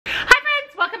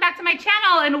to my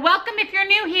channel and welcome if you're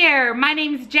new here. My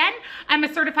name's Jen. I'm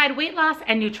a certified weight loss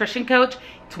and nutrition coach.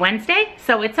 It's Wednesday,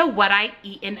 so it's a what I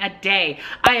eat in a day.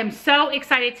 I am so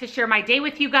excited to share my day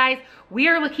with you guys. We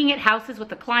are looking at houses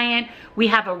with a client. We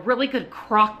have a really good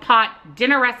crock pot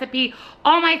dinner recipe,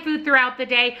 all my food throughout the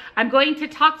day. I'm going to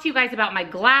talk to you guys about my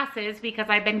glasses because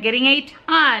I've been getting a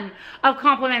ton of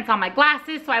compliments on my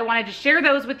glasses, so I wanted to share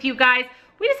those with you guys.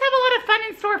 We just have a lot of fun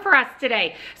in store for us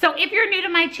today. So if you're new to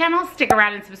my channel, stick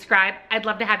around and subscribe. I'd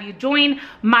love to have you join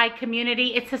my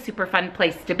community. It's a super fun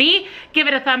place to be. Give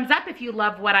it a thumbs up if you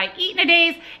love what I eat in a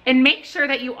day, and make sure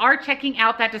that you are checking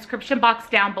out that description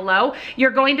box down below. You're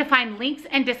going to find links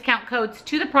and discount codes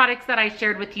to the products that I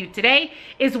shared with you today,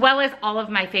 as well as all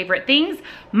of my favorite things.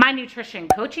 My nutrition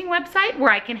coaching website,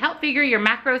 where I can help figure your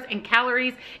macros and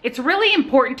calories. It's really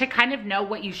important to kind of know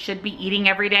what you should be eating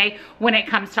every day when it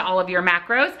comes to all of your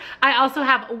macros. I also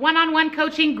have one-on-one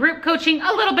coaching, group coaching,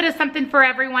 a little bit of something for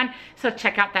everyone. So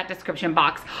check out that description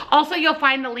box. Also, you'll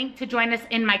find the link to join us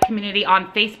in my community on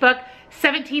Facebook,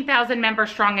 17,000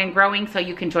 members strong and growing, so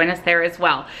you can join us there as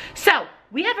well. So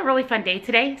we have a really fun day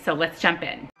today, so let's jump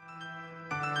in.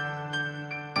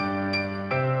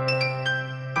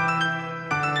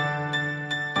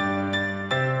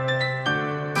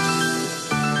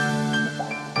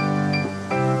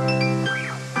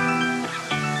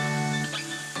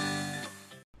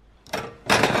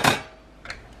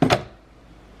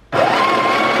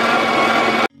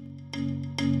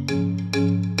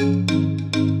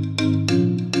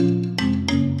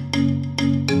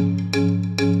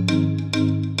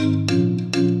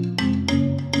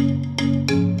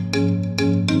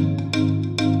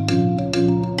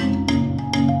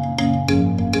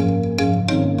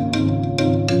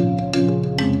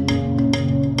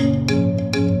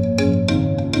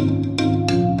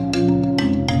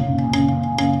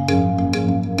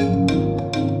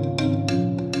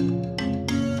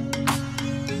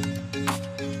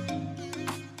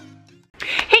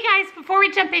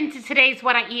 Jump into today's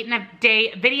what I eat in a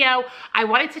day video, I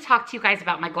wanted to talk to you guys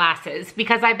about my glasses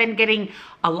because I've been getting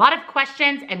a lot of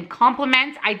questions and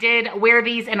compliments. I did wear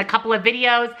these in a couple of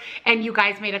videos and you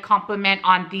guys made a compliment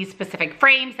on these specific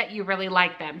frames that you really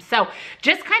like them. So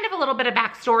just kind of a little bit of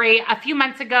backstory. A few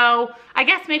months ago, I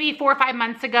guess maybe 4 or 5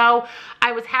 months ago,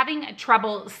 I was having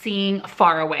trouble seeing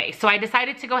far away. So I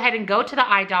decided to go ahead and go to the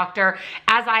eye doctor.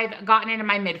 As I've gotten into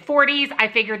my mid-40s, I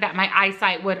figured that my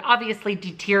eyesight would obviously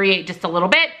deteriorate just a little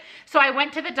bit. So I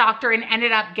went to the doctor and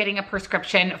ended up getting a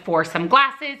prescription for some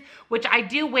glasses, which I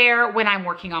do wear when I'm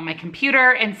working on my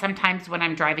computer and sometimes when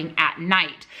I'm driving at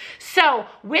night. So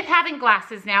with having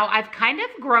glasses now, I've kind of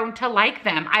grown to like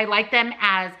them. I like them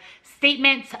as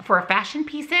statements for fashion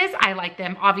pieces. I like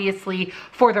them obviously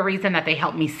for the reason that they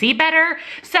help me see better.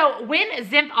 So when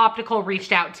Zimp Optical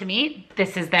reached out to me,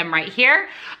 this is them right here,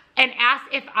 and asked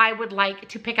if I would like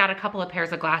to pick out a couple of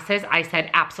pairs of glasses, I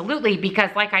said absolutely, because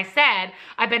like I said,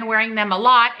 I've been wearing them a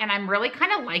lot and I'm really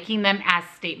kind of liking them as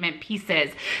statement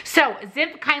pieces. So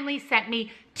Zimp kindly sent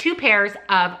me 2 pairs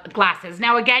of glasses.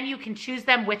 Now again, you can choose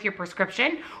them with your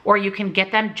prescription or you can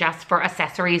get them just for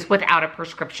accessories without a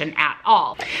prescription at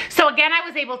all. So again, I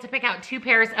was able to pick out 2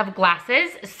 pairs of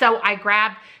glasses. So I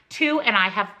grabbed 2 and I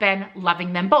have been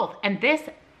loving them both. And this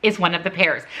is one of the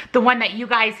pairs. The one that you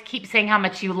guys keep saying how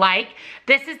much you like.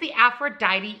 This is the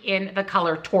Aphrodite in the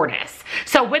color tortoise.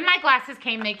 So when my glasses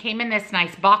came, they came in this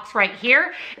nice box right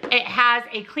here. It has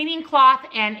a cleaning cloth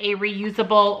and a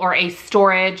reusable or a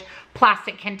storage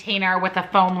plastic container with a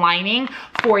foam lining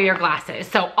for your glasses.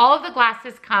 So all of the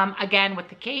glasses come again with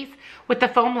the case, with the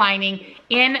foam lining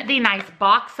in the nice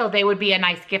box. So they would be a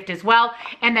nice gift as well.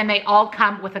 And then they all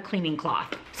come with a cleaning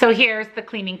cloth. So here's the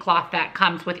cleaning cloth that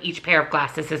comes with each pair of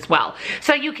glasses as well.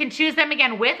 So you can choose them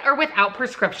again with or without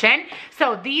prescription.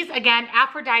 So these again,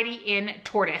 Aphrodite in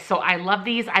tortoise. So I love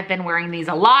these. I've been wearing these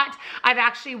a lot. I've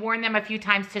actually worn them a few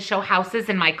times to show houses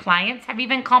and my clients have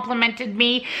even complimented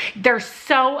me. There's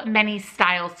so many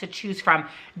styles to choose from.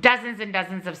 Dozens and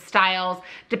dozens of styles.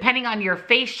 Depending on your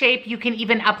face shape, you can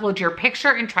even upload your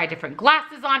picture and try different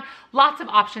glasses on. Lots of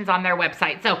options on their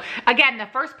website. So again, the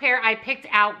first pair I picked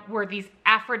out were these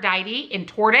Aphrodite in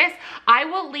tortoise. I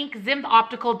will link Zimp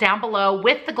Optical down below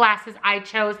with the glasses I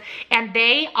chose, and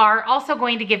they are also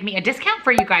going to give me a discount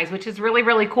for you guys, which is really,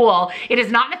 really cool. It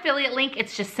is not an affiliate link.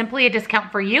 It's just simply a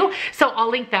discount for you. So I'll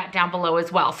link that down below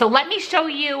as well. So let me show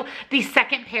you the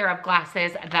second pair of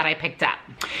glasses that I I picked up.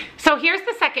 So here's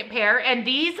the second pair, and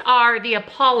these are the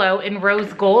Apollo in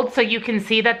rose gold. So you can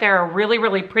see that they're a really,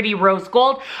 really pretty rose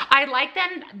gold. I like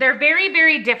them. They're very,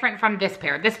 very different from this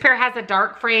pair. This pair has a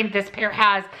dark frame. This pair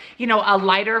has, you know, a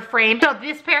lighter frame. So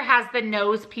this pair has the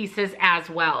nose pieces as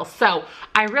well. So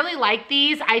I really like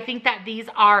these. I think that these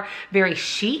are very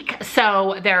chic.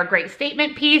 So they're a great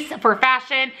statement piece for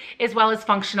fashion as well as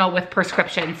functional with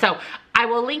prescription. So I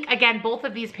will link, again, both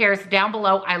of these pairs down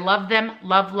below. I love them,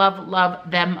 love, love, love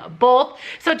them both.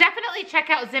 So definitely check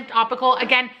out Zipped Optical.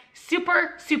 Again,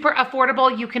 super, super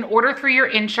affordable. You can order through your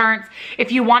insurance.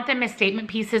 If you want them as statement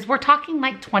pieces, we're talking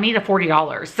like $20 to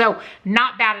 $40. So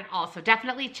not bad at all. So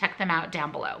definitely check them out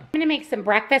down below. I'm gonna make some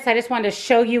breakfast. I just wanted to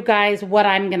show you guys what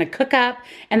I'm gonna cook up.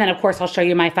 And then of course I'll show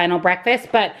you my final breakfast.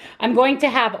 But I'm going to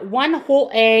have 1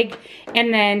 whole egg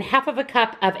and then ½ of a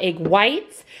cup of egg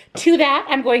whites. To that,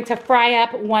 I'm going to fry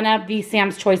up one of the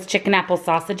Sam's Choice chicken apple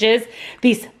sausages.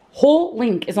 These whole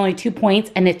link is only 2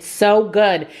 points and it's so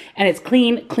good, and it's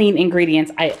clean ingredients.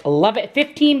 I love it.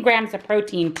 15 grams of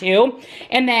protein too.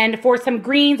 And then for some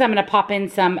greens, I'm gonna pop in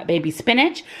some baby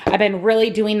spinach. I've been really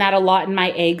doing that a lot in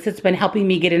my eggs. It's been helping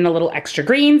me get in a little extra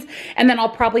greens. And then I'll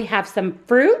probably have some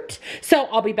fruit. So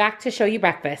I'll be back to show you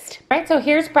breakfast. All right, so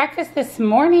here's breakfast this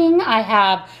morning. I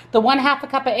have the 1/2 a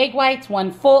cup of egg whites,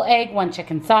 1 full egg, 1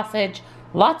 chicken sausage,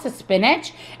 lots of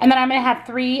spinach, and then I'm gonna have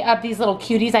 3 of these little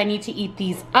cuties. I need to eat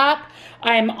these up.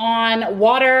 I'm on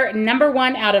water number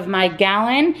 1 out of my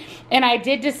gallon, and I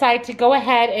did decide to go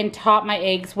ahead and top my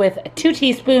eggs with 2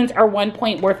 teaspoons or 1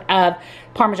 point worth of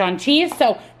Parmesan cheese.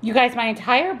 So you guys, my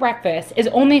entire breakfast is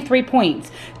only 3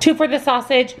 points. 2 for the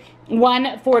sausage,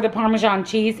 1 for the Parmesan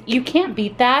cheese. You can't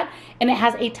beat that, and it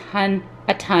has a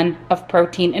ton of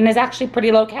protein and is actually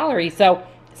pretty low calorie. So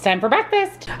it's time for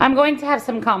breakfast. I'm going to have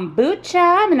some kombucha.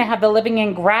 I'm gonna have the Living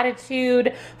in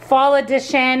Gratitude Fall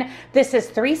Edition. This is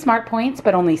 3 smart points,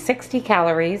 but only 60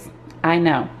 calories. I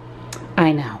know.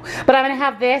 But I'm gonna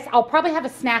have this. I'll probably have a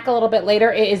snack a little bit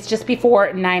later. It is just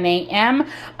before 9 a.m.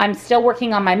 I'm still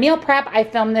working on my meal prep. I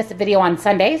filmed this video on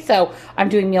Sunday, so I'm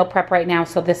doing meal prep right now.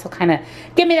 So this will kind of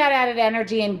give me that added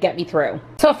energy and get me through.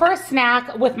 So for a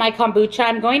snack with my kombucha,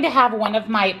 I'm going to have one of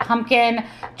my pumpkin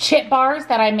chip bars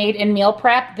that I made in meal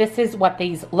prep. This is what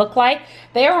these look like.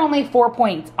 They are only 4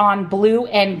 points on blue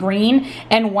and green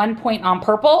and 1 point on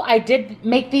purple. I did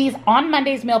make these on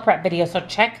Monday's meal prep video, so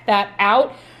check that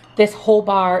out. This whole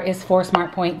bar is 4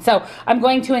 smart points. So I'm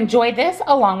going to enjoy this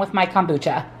along with my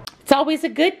kombucha. It's always a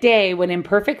good day when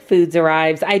Imperfect Foods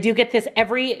arrives. I do get this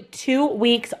every 2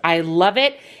 weeks. I love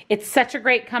it. It's such a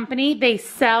great company. They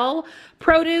sell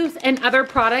produce and other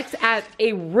products at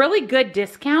a really good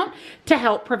discount to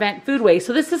help prevent food waste.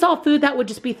 So this is all food that would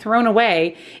just be thrown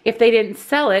away if they didn't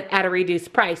sell it at a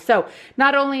reduced price. So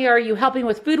not only are you helping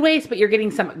with food waste, but you're getting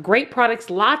some great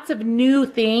products, lots of new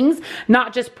things,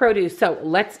 not just produce. So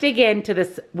let's dig into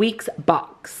this week's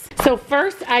box. So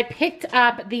first I picked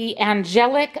up the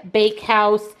Angelic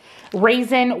Bakehouse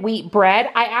raisin wheat bread.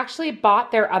 I actually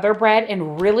bought their other bread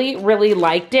and really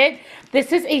liked it.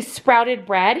 This is a sprouted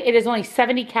bread. It is only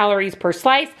 70 calories per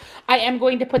slice. I am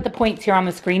going to put the points here on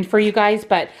the screen for you guys,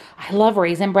 but I love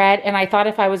raisin bread, and I thought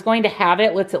if I was going to have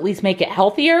it, let's at least make it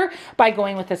healthier by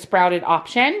going with a sprouted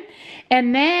option.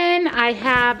 And then I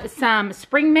have some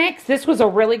spring mix. This was a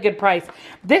really good price.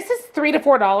 This is $3 to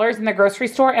 $4 in the grocery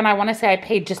store, and I want to say I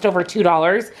paid just over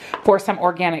 $2 for some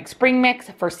organic spring mix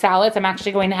for salads. I'm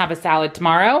actually going to have a salad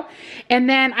tomorrow. And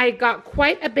then I got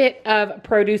quite a bit of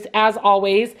produce as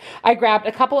always. I grabbed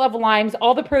a couple of limes.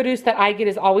 All the produce that I get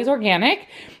is always organic.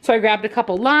 So I grabbed a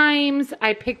couple limes.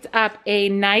 I picked up a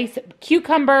nice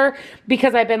cucumber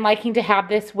because I've been liking to have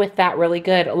this with that really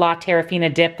good La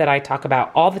Terrafina dip that I talk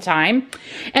about all the time.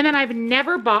 And then I've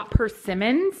never bought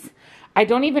persimmons. I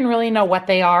don't even really know what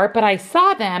they are, but I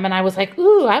saw them and I was like,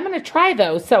 ooh, I'm gonna try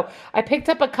those. So I picked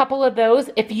up a couple of those.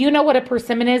 If you know what a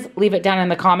persimmon is, leave it down in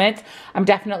the comments. I'm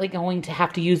definitely going to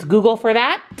have to use Google for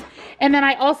that. And then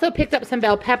I also picked up some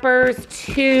bell peppers,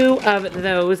 2 of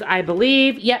those, I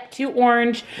believe. Yep, 2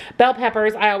 orange bell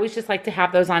peppers. I always just like to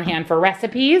have those on hand for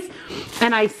recipes.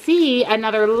 And I see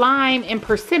another lime and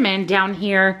persimmon down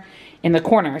here in the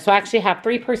corner. So I actually have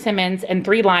 3 persimmons and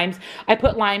 3 limes. I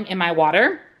put lime in my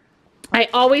water. I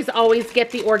always get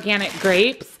the organic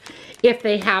grapes if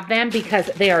they have them because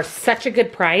they are such a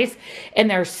good price and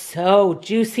they're so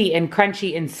juicy and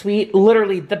crunchy and sweet,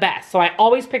 literally the best. So I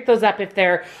always pick those up if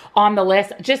they're on the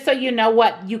list, just so you know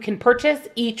what you can purchase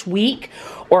each week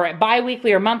or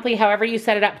bi-weekly or monthly, however you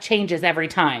set it up changes every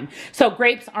time. So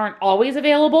grapes aren't always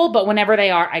available, but whenever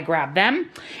they are, I grab them.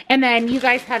 And then you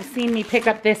guys have seen me pick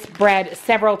up this bread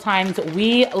several times.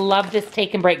 We love this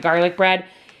Take and Break garlic bread.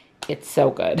 It's so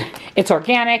good. It's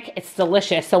organic, it's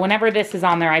delicious. So whenever this is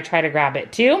on there, I try to grab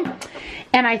it too.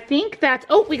 And I think that's,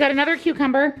 oh, we got another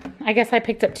cucumber. I guess I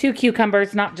picked up 2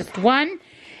 cucumbers, not just 1.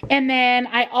 And then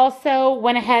I also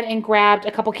went ahead and grabbed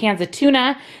a couple cans of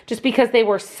tuna just because they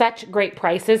were such great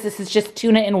prices. This is just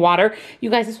tuna in water. You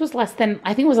guys, this was less than,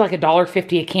 I think it was like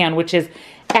 $1.50 a can, which is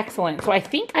excellent. So I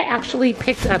think I actually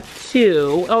picked up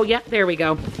 2. Oh, yeah, there we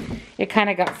go. It kind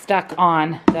of got stuck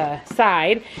on the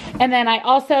side. And then I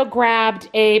also grabbed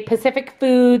a Pacific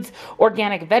Foods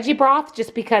organic veggie broth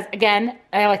just because, again,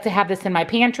 I like to have this in my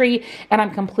pantry and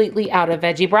I'm completely out of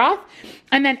veggie broth.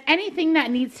 And then anything that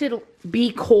needs to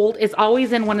be cold is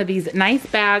always in one of these nice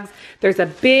bags. There's a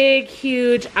big,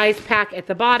 huge ice pack at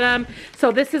the bottom.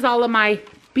 So this is all of my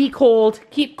be cold,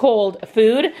 keep cold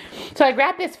food. So I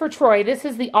grabbed this for Troy. This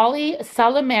is the Ollie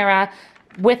Salamera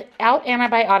without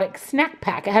antibiotic snack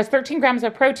pack. It has 13 grams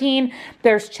of protein.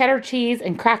 There's cheddar cheese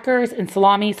and crackers and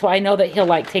salami, so I know that he'll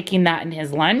like taking that in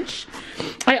his lunch.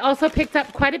 I also picked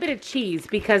up quite a bit of cheese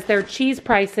because their cheese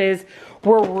prices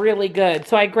were really good.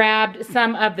 So I grabbed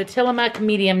some of the Tillamook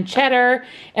medium cheddar,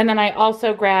 and then I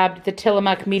also grabbed the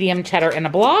Tillamook medium cheddar in a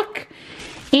block,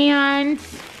 and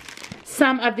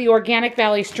some of the Organic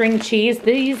Valley string cheese.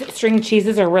 These string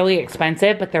cheeses are really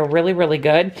expensive, but they're really, really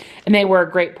good, and they were a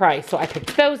great price. So I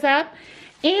picked those up,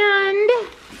 and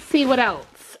see what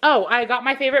else. Oh, I got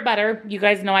my favorite butter. You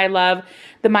guys know I love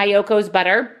the Mayoko's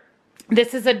butter.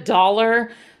 This is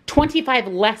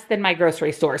 $1.25 less than my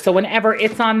grocery store. So whenever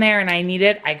it's on there and I need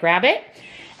it, I grab it.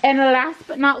 And last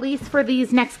but not least for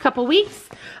these next couple weeks,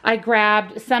 I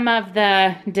grabbed some of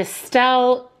the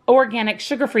Distel organic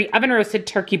sugar-free oven roasted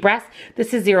turkey breast.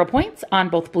 This is 0 points on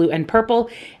both blue and purple,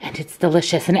 and it's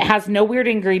delicious, and it has no weird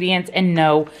ingredients and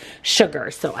no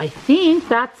sugar. So I think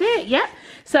that's it. Yep.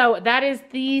 So that is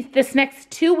this next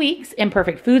 2 weeks in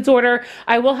Perfect Foods order.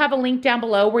 I will have a link down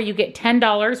below where you get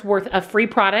 $10 worth of free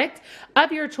product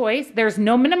of your choice. There's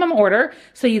no minimum order,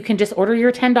 so you can just order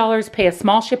your $10, pay a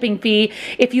small shipping fee.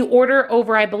 If you order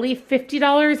over, I believe,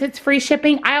 $50, it's free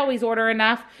shipping. I always order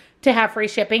enough to have free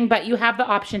shipping, but you have the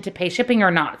option to pay shipping or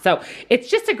not. So it's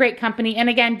just a great company. And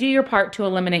again, do your part to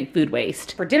eliminate food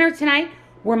waste. For dinner tonight,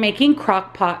 we're making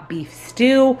crock pot beef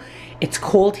stew. It's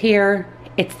cold here.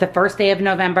 It's the first day of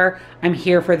November. I'm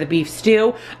here for the beef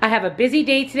stew. I have a busy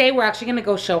day today. We're actually gonna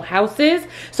go show houses.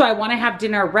 So I wanna have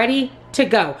dinner ready to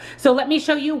go. So let me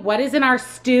show you what is in our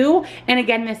stew. And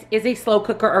again, this is a slow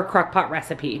cooker or crock pot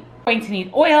recipe. We're going to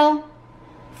need oil,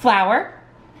 flour,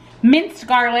 minced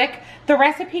garlic. The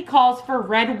recipe calls for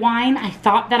red wine. I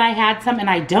thought that I had some and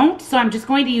I don't, so I'm just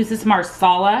going to use this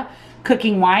Marsala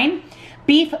cooking wine.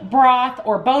 Beef broth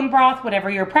or bone broth, whatever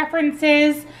your preference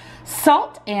is.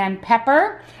 Salt and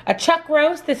pepper. A chuck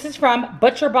roast. This is from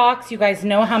Butcher Box. You guys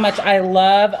know how much I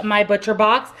love my Butcher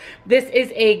Box. This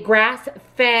is a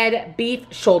grass-fed beef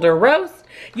shoulder roast.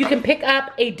 You can pick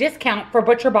up a discount for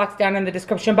Butcher Box down in the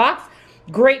description box.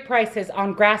 Great prices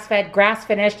on grass-fed,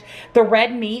 grass-finished. The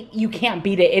red meat, you can't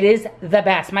beat it. It is the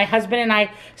best. My husband and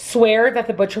I swear that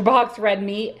the Butcher Box red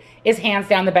meat is hands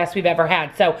down the best we've ever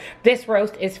had. So this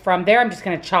roast is from there. I'm just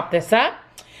going to chop this up.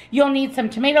 You'll need some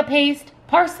tomato paste,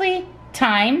 parsley,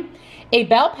 thyme, a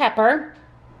bell pepper,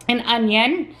 an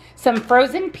onion, some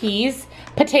frozen peas,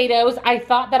 potatoes. I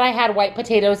thought that I had white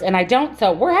potatoes and I don't,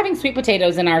 so we're having sweet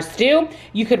potatoes in our stew.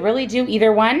 You could really do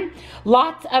either one.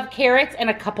 Lots of carrots and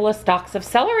a couple of stalks of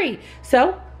celery.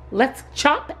 So let's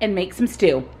chop and make some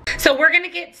stew. So we're gonna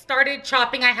get started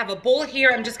chopping. I have a bowl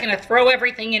here. I'm just gonna throw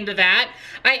everything into that.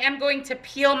 I am going to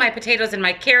peel my potatoes and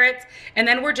my carrots, and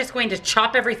then we're just going to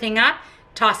chop everything up,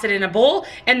 toss it in a bowl,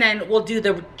 and then we'll do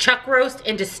the chuck roast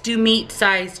into stew meat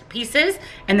sized pieces,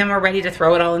 and then we're ready to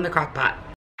throw it all in the crock pot.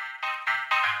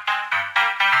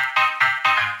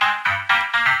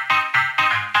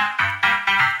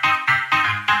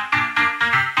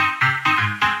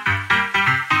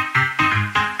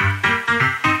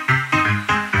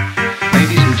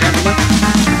 Ladies and gentlemen.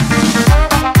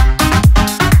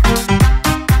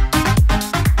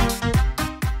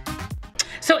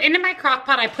 So into my crock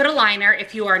pot, I put a liner.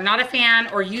 If you are not a fan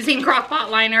or using crock pot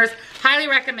liners, highly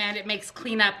recommend. It makes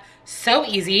cleanup so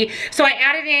easy. So I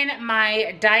added in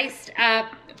my diced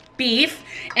up beef,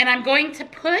 and I'm going to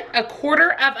put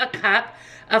 1/4 of a cup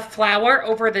of flour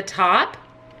over the top.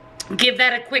 Give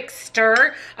that a quick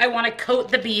stir. I want to coat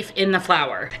the beef in the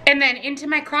flour. And then into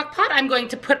my crock pot, I'm going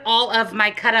to put all of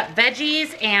my cut up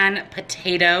veggies and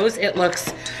potatoes. It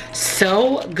looks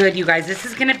so good, you guys. This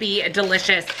is gonna be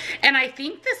delicious. And I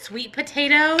think the sweet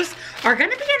potatoes are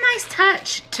gonna be a nice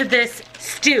touch to this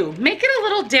stew. Make it a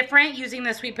little different using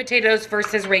the sweet potatoes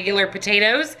versus regular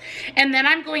potatoes. And then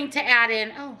I'm going to add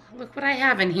in, oh, look what I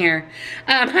have in here.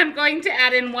 I'm going to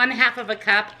add in 1/2 of a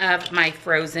cup of my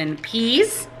frozen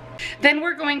peas. Then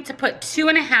we're going to put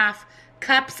 2.5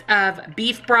 cups of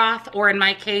beef broth, or in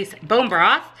my case, bone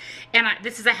broth. And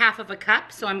this is 1/2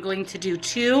 cup, so I'm going to do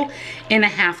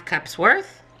 2.5 cups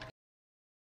worth.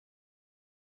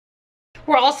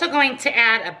 We're also going to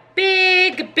add a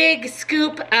big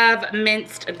scoop of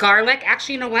minced garlic.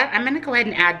 Actually, you know what? I'm gonna go ahead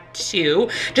and add 2,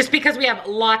 just because we have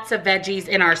lots of veggies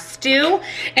in our stew.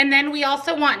 And then we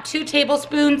also want 2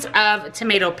 tablespoons of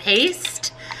tomato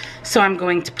paste. So I'm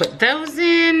going to put those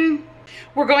in.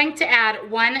 We're going to add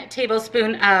 1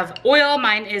 tablespoon of oil.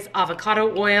 Mine is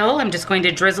avocado oil. I'm just going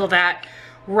to drizzle that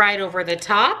right over the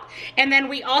top. And then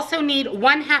we also need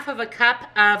 1/2 cup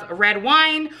of red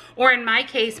wine, or in my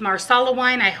case, Marsala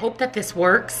wine. I hope that this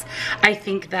works. I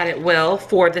think that it will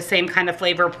for the same kind of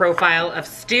flavor profile of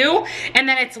stew. And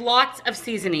then it's lots of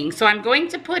seasoning. So I'm going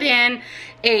to put in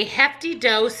a hefty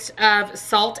dose of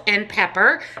salt and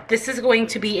pepper. This is going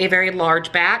to be a very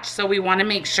large batch, so we want to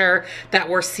make sure that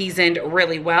we're seasoned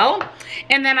really well.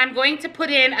 And then I'm going to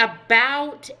put in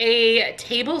about a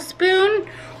tablespoon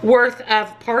worth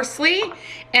of parsley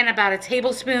and about a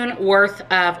tablespoon worth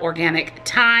of organic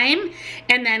thyme.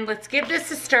 And then let's give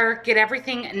this a stir, get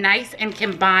everything nice and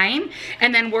combined,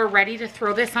 and then we're ready to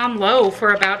throw this on low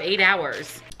for about 8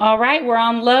 hours. All right, we're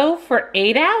on low for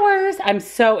 8 hours. I'm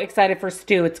so excited for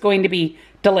stew. It's going to be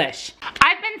delish.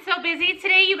 I've been so busy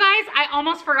today, you guys, I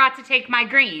almost forgot to take my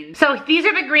greens. So these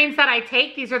are the greens that I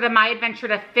take. These are the My Adventure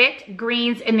to Fit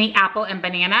greens in the apple and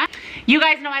banana. You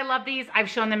guys know I love these. I've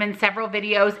shown them in several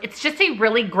videos. It's just a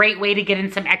really great way to get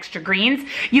in some extra greens.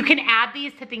 You can add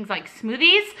these to things like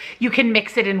smoothies. You can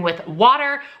mix it in with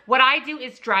water. What I do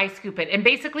is dry scoop it. And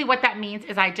basically what that means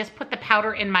is I just put the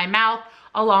powder in my mouth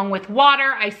along with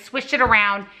water. I swish it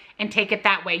around and take it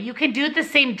that way. You can do the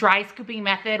same dry scooping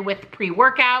method with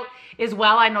pre-workout as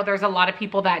well. I know there's a lot of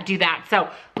people that do that. So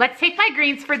let's take my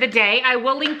greens for the day. I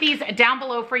will link these down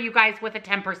below for you guys with a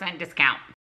 10% discount.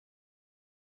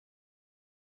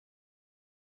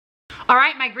 All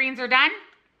right, my greens are done.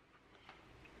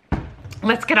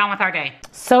 Let's get on with our day.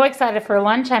 So excited for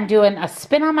lunch. I'm doing a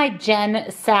spin on my Jenn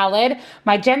salad.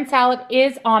 My Jenn salad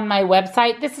is on my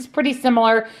website. This is pretty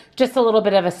similar, just a little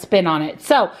bit of a spin on it.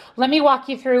 So let me walk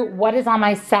you through what is on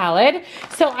my salad.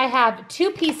 So I have 2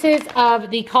 pieces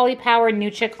of the cauliflower new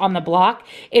chick on the block.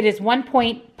 It is 1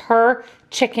 point per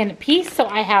chicken piece. So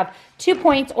I have 2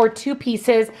 points, or 2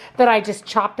 pieces that I just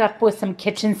chopped up with some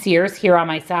kitchen sears here on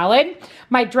my salad.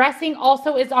 My dressing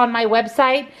also is on my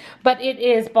website, but it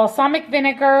is balsamic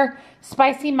vinegar,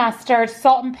 spicy mustard,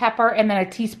 salt and pepper, and then a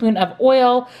teaspoon of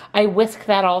oil. I whisk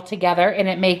that all together and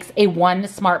it makes a 1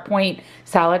 Smart Point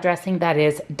salad dressing that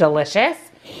is delicious.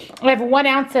 I have 1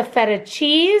 ounce of feta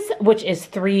cheese, which is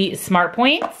 3 Smart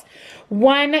Points.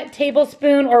 1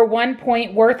 tablespoon or 1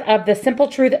 point worth of the Simple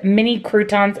Truth mini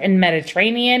croutons in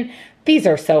Mediterranean. These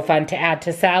are so fun to add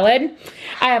to salad.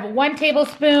 I have 1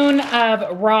 tablespoon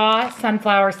of raw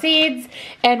sunflower seeds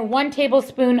and 1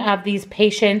 tablespoon of these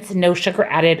Patience no sugar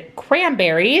added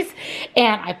cranberries.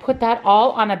 And I put that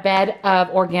all on a bed of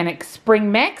organic spring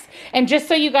mix. And just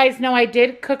so you guys know, I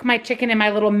did cook my chicken in my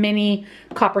little mini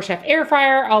Copper Chef air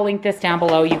fryer. I'll link this down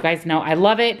below. You guys know I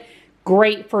love it.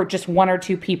 Great for just 1 or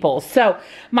 2 people. So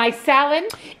my salad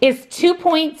is 2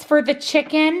 points for the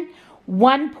chicken,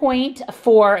 1 point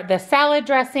for the salad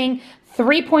dressing,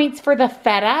 3 points for the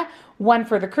feta, 1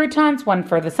 for the croutons, 1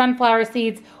 for the sunflower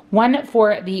seeds, 1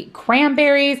 for the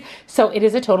cranberries. So it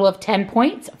is a total of 10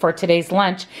 points for today's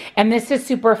lunch. And this is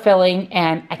super filling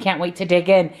and I can't wait to dig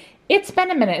in. It's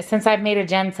been a minute since I've made a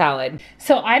Jenn salad.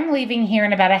 So I'm leaving here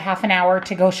in about a half an hour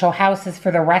to go show houses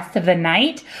for the rest of the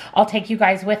night. I'll take you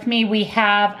guys with me. We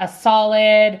have a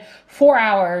solid 4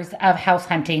 hours of house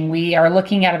hunting. We are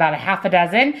looking at about a half a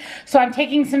dozen. So I'm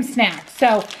taking some snacks.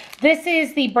 So this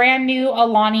is the brand new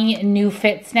Alani New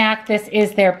Fit snack. This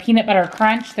is their peanut butter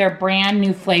crunch, their brand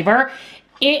new flavor.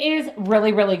 It is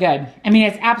really, really good. I mean,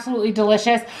 it's absolutely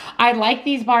delicious. I like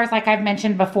these bars, like I've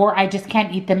mentioned before. I just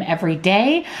can't eat them every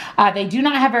day. They do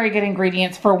not have very good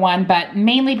ingredients for one, but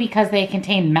mainly because they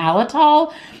contain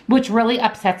maltitol, which really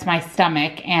upsets my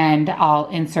stomach. And I'll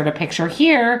insert a picture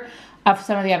here of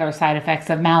some of the other side effects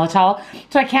of maltol.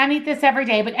 So I can't eat this every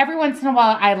day, but every once in a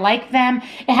while I like them.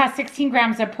 It has 16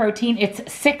 grams of protein.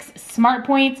 It's 6 smart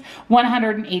points,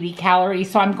 180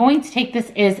 calories. So I'm going to take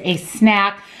this as a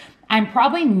snack. I'm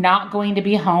probably not going to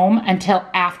be home until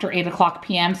after 8 o'clock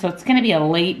p.m. So it's gonna be a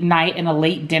late night and a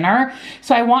late dinner.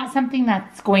 So I want something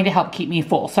that's going to help keep me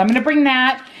full. So I'm gonna bring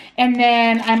that. And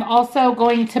then I'm also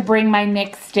going to bring my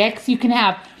Nick sticks. You can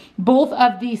have both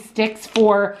of these sticks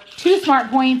for 2 smart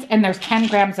points, and there's 10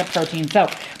 grams of protein. So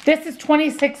this is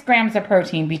 26 grams of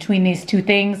protein between these 2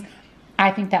 things.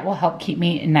 I think that will help keep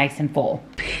me nice and full.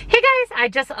 Hey guys, I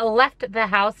just left the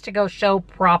house to go show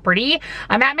property.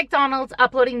 I'm at McDonald's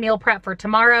uploading meal prep for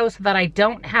tomorrow so that I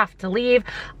don't have to leave.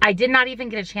 I did not even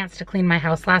get a chance to clean my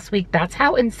house last week. That's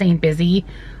how insane busy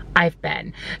I've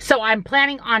been. So I'm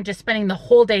planning on just spending the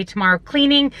whole day tomorrow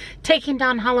cleaning, taking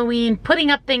down Halloween,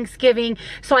 putting up Thanksgiving.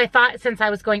 So I thought since I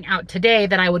was going out today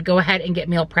that I would go ahead and get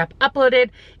meal prep uploaded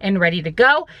and ready to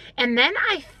go. And then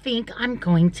I think I'm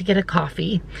going to get a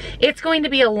coffee. It's going to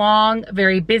be a long,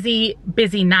 very busy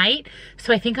night.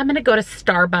 So I think I'm gonna go to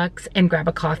Starbucks and grab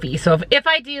a coffee. So if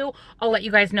I do, I'll let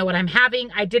you guys know what I'm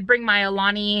having. I did bring my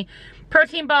Alani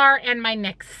protein bar and my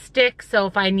Nick stick, so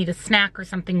if I need a snack or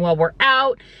something while we're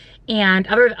out. And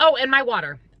and my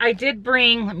water. I did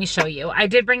bring, let me show you. I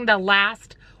did bring the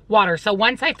last water. So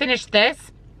once I finish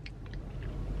this,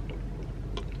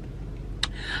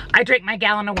 I drank my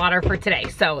gallon of water for today.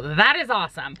 So that is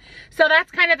awesome. So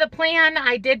that's kind of the plan.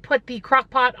 I did put the crock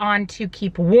pot on to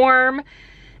keep warm.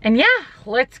 And yeah,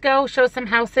 let's go show some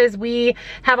houses. We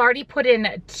have already put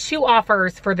in 2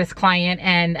 offers for this client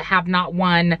and have not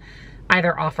won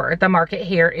either offer. The market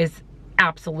here is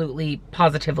absolutely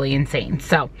positively insane.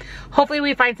 So hopefully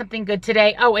we find something good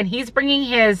today. Oh, and he's bringing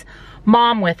his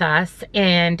mom with us,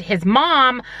 and his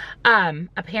mom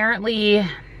apparently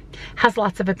has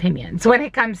lots of opinions when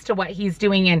it comes to what he's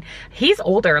doing, and he's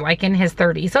older, like in his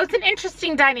 30s. So it's an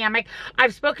interesting dynamic.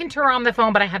 I've spoken to her on the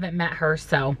phone, but I haven't met her.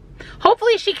 So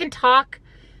hopefully she can talk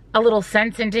a little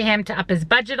sense into him to up his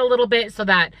budget a little bit so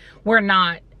that we're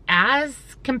not as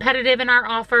competitive in our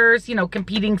offers, you know,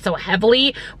 competing so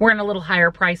heavily. We're in a little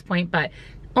higher price point, but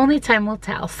only time will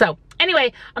tell. So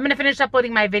anyway, I'm gonna finish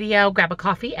uploading my video, grab a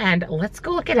coffee, and let's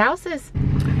go look at houses.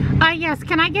 Yes,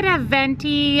 can I get a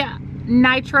venti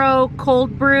nitro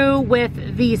cold brew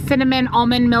with the cinnamon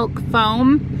almond milk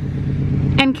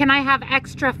foam? And can I have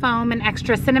extra foam and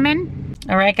extra cinnamon?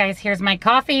 All right guys, here's my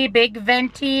coffee, big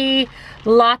venti,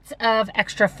 lots of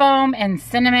extra foam and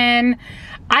cinnamon.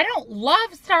 I don't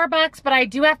love Starbucks, but I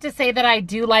do have to say that I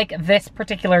do like this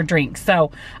particular drink.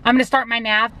 So I'm gonna start my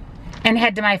nap and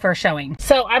head to my first showing.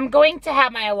 So I'm going to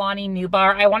have my Alani new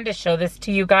bar. I wanted to show this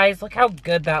to you guys. Look how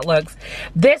good that looks.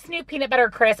 This new peanut butter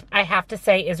crisp, I have to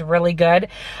say, is really good.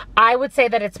 I would say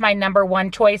that it's my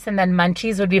 #1 choice, and then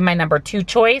Munchies would be my #2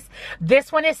 choice.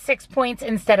 This one is 6 points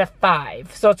instead of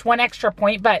 5. So it's 1 extra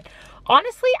point, but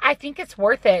honestly, I think it's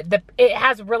worth it. It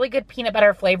has really good peanut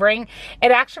butter flavoring.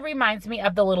 It actually reminds me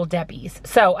of the Little Debbie's.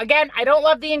 So again, I don't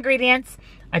love the ingredients.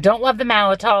 I don't love the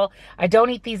maltol. I don't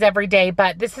eat these every day,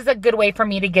 but this is a good way for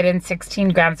me to get in 16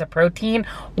 grams of protein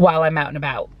while I'm out and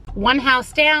about. 1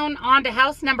 house down, on to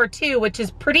house #2, which is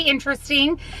pretty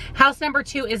interesting. House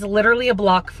 #2 is literally a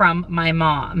block from my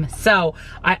mom. So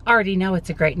I already know it's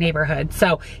a great neighborhood.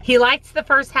 So he liked the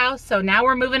first house, so now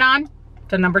we're moving on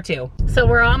to #2. So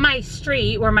we're on my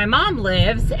street where my mom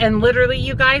lives, and literally,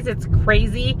 you guys, it's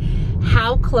crazy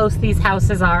how close these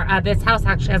houses are. This house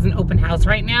actually has an open house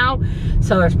right now,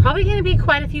 so there's probably gonna be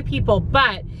quite a few people,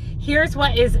 but here's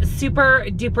what is super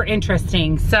duper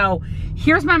interesting. So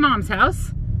here's my mom's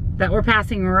house that we're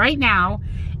passing right now,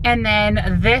 and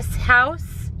then this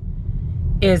house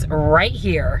is right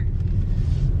here.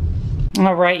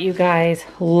 All right, you guys,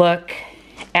 look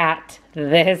at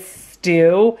this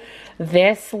stew.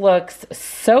 This looks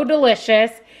so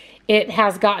delicious. It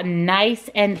has gotten nice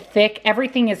and thick.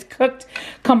 Everything is cooked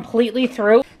completely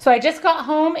through. So I just got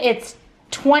home. It's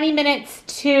 20 minutes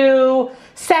to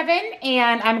 7,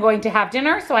 and I'm going to have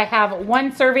dinner. So I have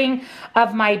 1 serving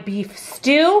of my beef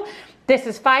stew. This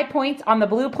is 5 points on the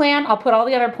blue plan. I'll put all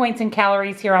the other points and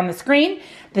calories here on the screen.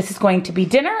 This is going to be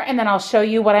dinner, and then I'll show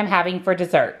you what I'm having for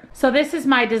dessert. So this is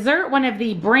my dessert, one of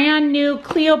the brand new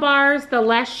CLIO bars, the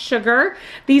less sugar.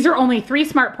 These are only 3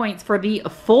 smart points for the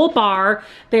full bar.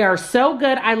 They are so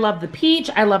good. I love the peach.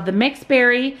 I love the mixed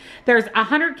berry. There's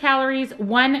 100 calories,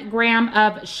 1 gram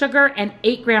of sugar, and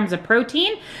 8 grams of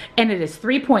protein, and it is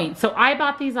 3 points. So I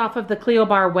bought these off of the CLIO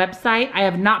bar website. I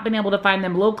have not been able to find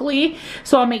them locally,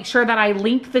 so I'll make sure that I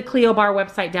link the CLIO bar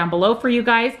website down below for you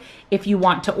guys if you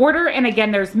want to order. And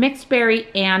again, there's mixed berry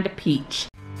and peach.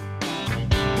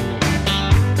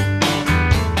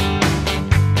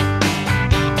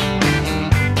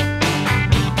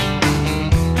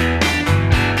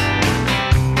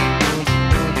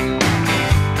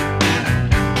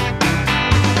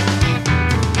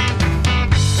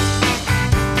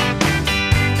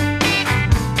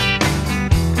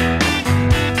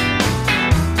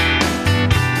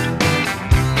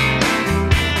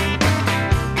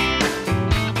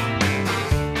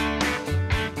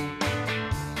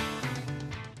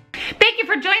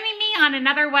 on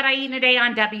another What I Eat in a Day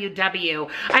on WW.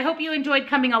 I hope you enjoyed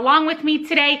coming along with me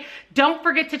today. Don't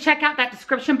forget to check out that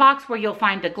description box where you'll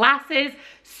find the glasses.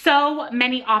 So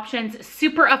many options,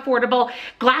 super affordable.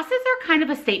 Glasses are kind of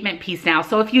a statement piece now.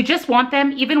 So if you just want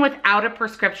them, even without a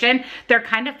prescription, they're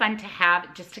kind of fun to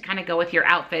have just to kind of go with your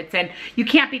outfits, and you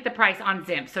can't beat the price on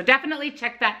Zim. So definitely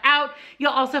check that out.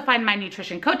 You'll also find my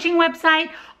nutrition coaching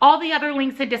website, all the other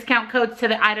links and discount codes to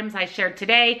the items I shared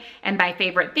today, and my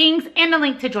favorite things, and a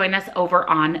link to join us over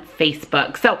on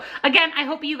Facebook. So again, I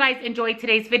hope you guys enjoyed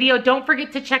today's video. Don't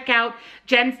forget to check out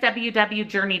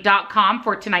jennswwjourney.com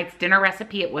for tonight's dinner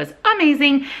recipe. It was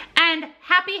amazing. And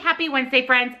happy Wednesday,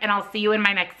 friends, and I'll see you in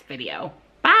my next video.